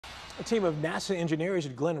A team of NASA engineers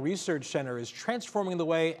at Glenn Research Center is transforming the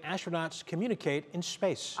way astronauts communicate in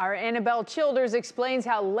space. Our Annabelle Childers explains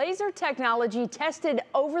how laser technology tested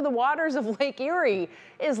over the waters of Lake Erie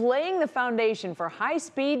is laying the foundation for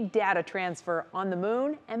high-speed data transfer on the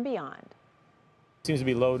moon and beyond. Seems to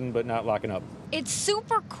be loading but not locking up. It's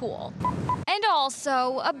super cool and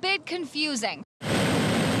also a bit confusing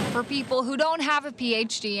for people who don't have a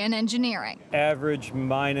PhD in engineering. Average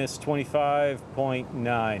minus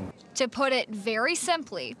 25.9. To put it very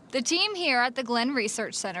simply, the team here at the Glenn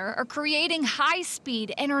Research Center are creating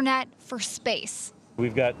high-speed internet for space.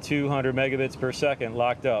 We've got 200 megabits per second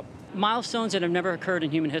locked up. Milestones that have never occurred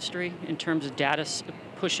in human history in terms of data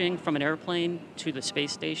pushing from an airplane to the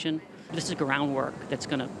space station. This is groundwork that's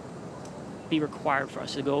going to be required for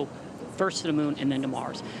us to go first to the moon and then to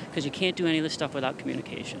Mars, because you can't do any of this stuff without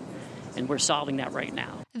communication. And we're solving that right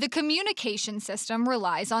now. The communication system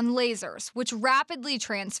relies on lasers, which rapidly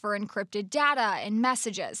transfer encrypted data and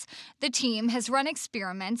messages. The team has run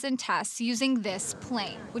experiments and tests using this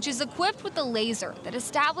plane, which is equipped with a laser that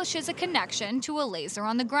establishes a connection to a laser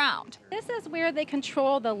on the ground. This is where they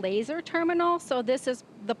control the laser terminal. So this is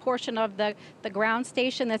the portion of the ground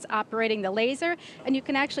station that's operating the laser. And you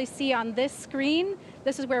can actually see on this screen,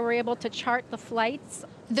 this is where we're able to chart the flights.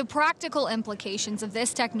 The practical implications of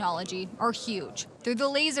this technology are huge. Through the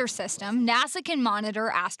laser system, NASA can monitor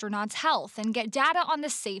astronauts' health and get data on the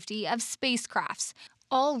safety of spacecrafts.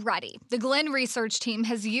 Already, the Glenn research team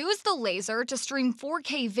has used the laser to stream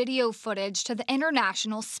 4K video footage to the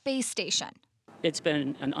International Space Station. It's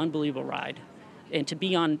been an unbelievable ride, and to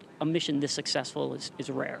be on a mission this successful is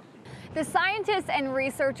rare. The scientists and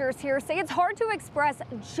researchers here say it's hard to express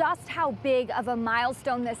just how big of a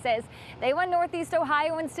milestone this is. They want Northeast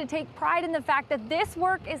Ohioans to take pride in the fact that this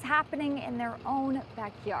work is happening in their own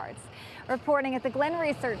backyards. Reporting at the Glenn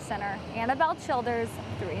Research Center, Annabelle Childers,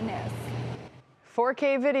 3 News.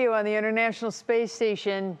 4K video on the International Space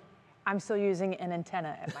Station. I'm still using an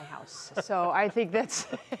antenna at my house, so I think that's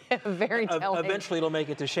very telling. Eventually it'll make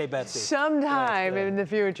it to Shea Betsy. Sometime in the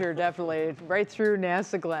future, definitely. Right through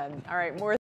NASA Glenn. All right, more.